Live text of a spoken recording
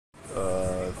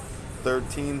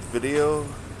13th video,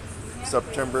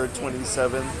 September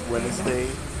 27th, Wednesday.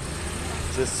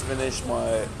 Just finished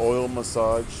my oil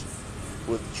massage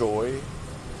with Joy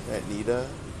at Nida.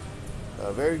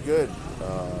 Very good.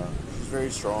 She's very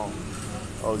strong.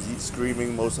 I was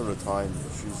screaming most of the time.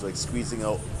 She was like squeezing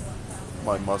out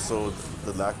my muscle,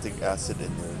 the lactic acid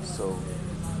in there. So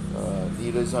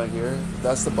Nida's not here.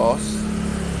 That's the boss.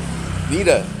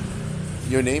 Nida.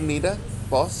 Your name Nida?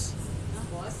 Boss?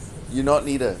 Boss. You're not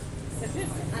Nida.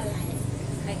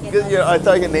 Yeah, I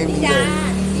thought your name Nida.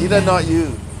 Nida, not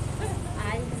you.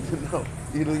 No,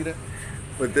 you Nida.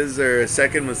 But this is her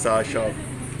second massage shop.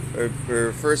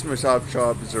 Her first massage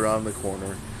shop is around the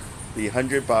corner. The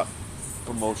 100 baht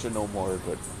promotion no more,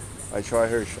 but I try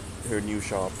her new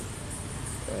shop.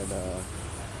 And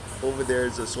over there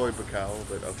is a soy bacao,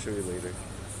 but I'll show you later.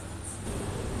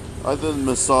 Either the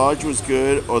massage was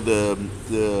good or the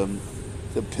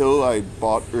pill I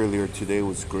bought earlier today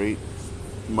was great.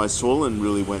 My swollen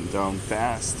really went down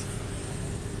fast.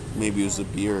 Maybe it was the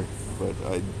beer, but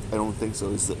I don't think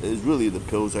so. It's really the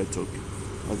pills I took.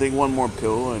 I think one more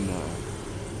pill and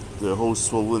the whole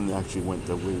swollen actually went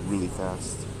away really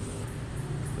fast.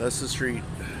 That's the street.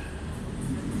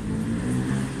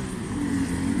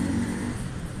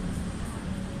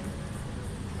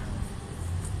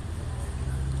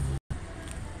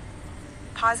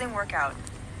 Pausing workout.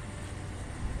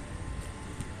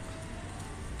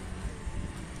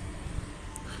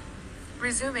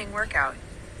 Resuming workout.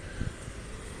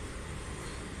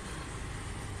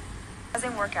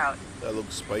 Pausing workout. That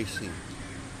looks spicy.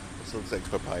 This looks like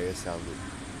papaya salad.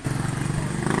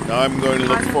 Now I'm going to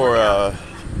look for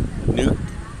Nuke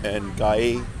and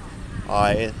Guy,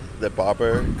 the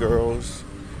barber girls.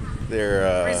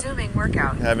 They're Resuming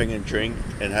workout. having a drink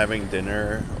and having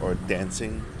dinner or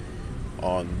dancing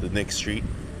on the next street.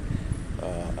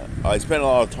 I spent a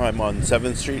lot of time on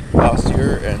 7th Street last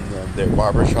year, and their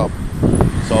barber shop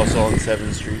is also on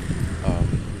 7th Street.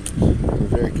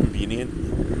 Very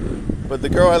convenient. But the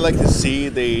girl I like to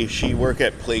see, she work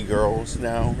at Playgirls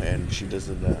now, and she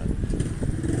doesn't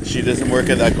work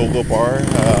at that go-go bar.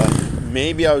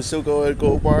 Maybe I would still go to a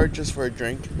go bar just for a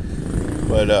drink,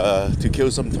 but to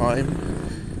kill some time,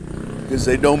 because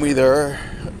they know me there,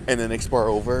 and the next bar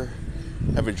over,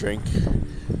 have a drink.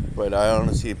 But I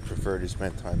honestly prefer to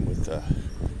spend time with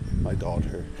my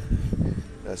daughter.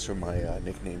 That's for my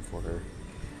nickname for her.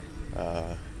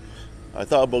 I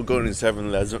thought about going to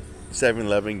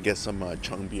 7-Eleven, get some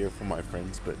chung beer for my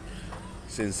friends, but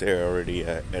since they're already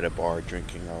at a bar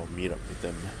drinking, I'll meet up with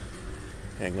them,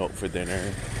 hang out for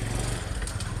dinner,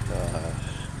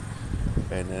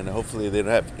 and then hopefully they don't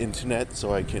have internet,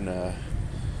 so I can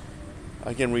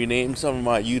rename some of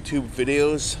my YouTube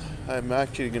videos. I'm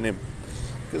actually gonna,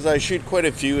 because I shoot quite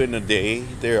a few in a day.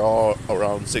 They're all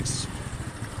around 6,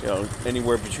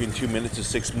 anywhere between 2 minutes to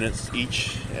 6 minutes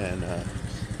each, and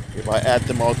if I add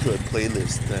them all to a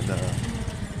playlist, then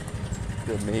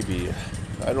maybe,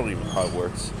 I don't even know how it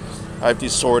works. I have to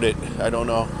sort it. I don't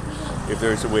know if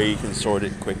there's a way you can sort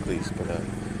it quickly, but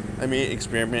I may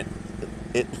experiment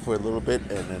it for a little bit,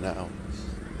 and then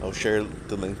I'll share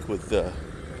the link with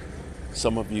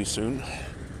some of you soon.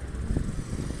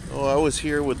 Oh, I was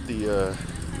here with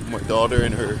my daughter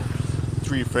and her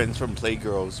 3 friends from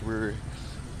Playgirls.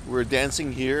 We're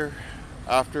dancing here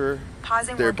after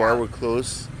their bar would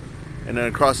close, and then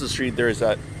across the street there's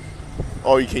that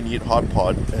all-you-can-eat hot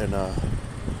pot, and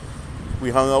we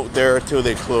hung out there till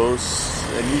they close.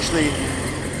 And usually,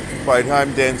 by the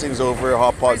time dancing's over,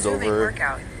 hot pot's over.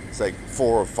 It's like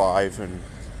 4 or 5, and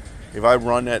if I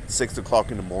run at 6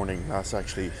 o'clock in the morning, that's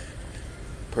actually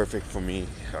perfect for me.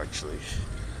 Actually,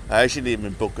 I actually didn't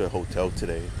even book a hotel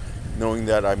today, knowing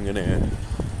that I'm gonna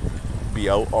be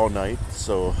out all night.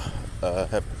 So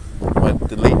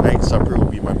the late night supper will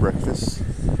be my breakfast,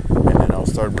 and then I'll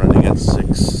start running at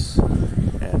 6,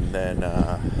 and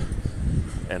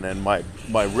then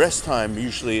my rest time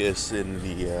usually is in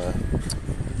the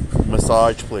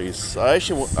massage place. I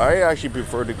actually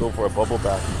prefer to go for a bubble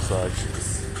bath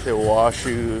massage. They wash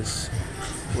you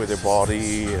with their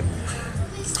body, and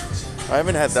I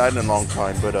haven't had that in a long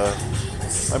time, but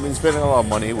I've been spending a lot of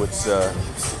money with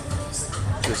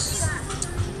just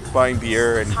buying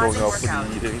beer and going out for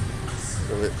the eating.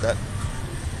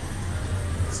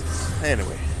 So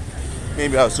anyway,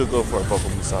 maybe I'll still go for a bubble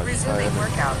massage. Resuming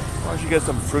workout. Why don't you get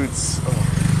some fruits? Oh,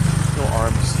 no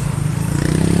arms.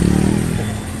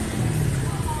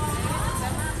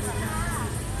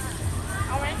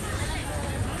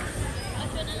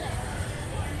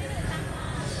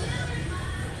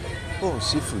 Oh,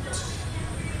 seafood.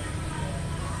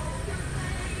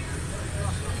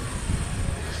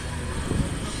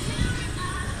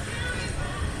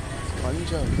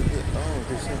 앉아.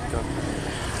 there's like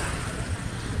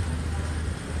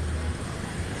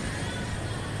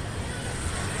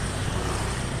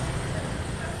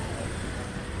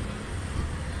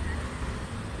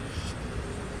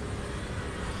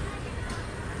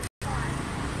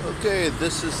Okay,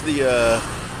 this is the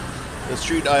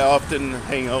street I often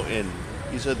hang out in.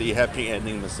 These are the happy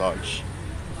ending massage.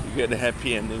 You get a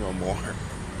happy ending or more.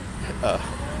 Uh,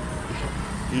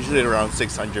 Usually around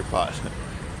 600 baht.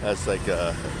 That's like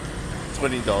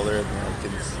 $20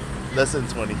 Americans. Less than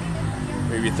 20.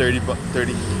 Maybe 30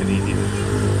 Canadian.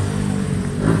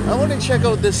 I want to check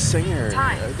out this singer.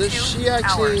 Time, She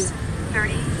actually,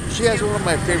 30. she has one of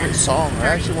my favorite songs. I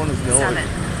actually want to know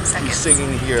if she's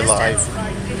singing here live.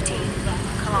 15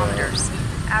 kilometers.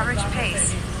 Average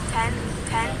pace 10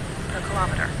 per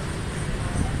kilometer.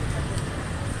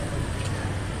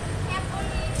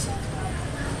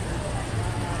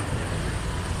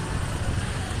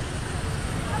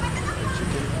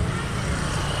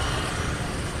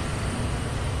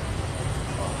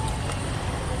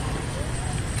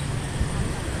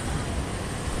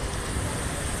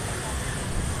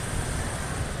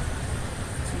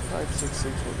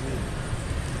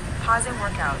 Pause and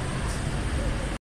workout.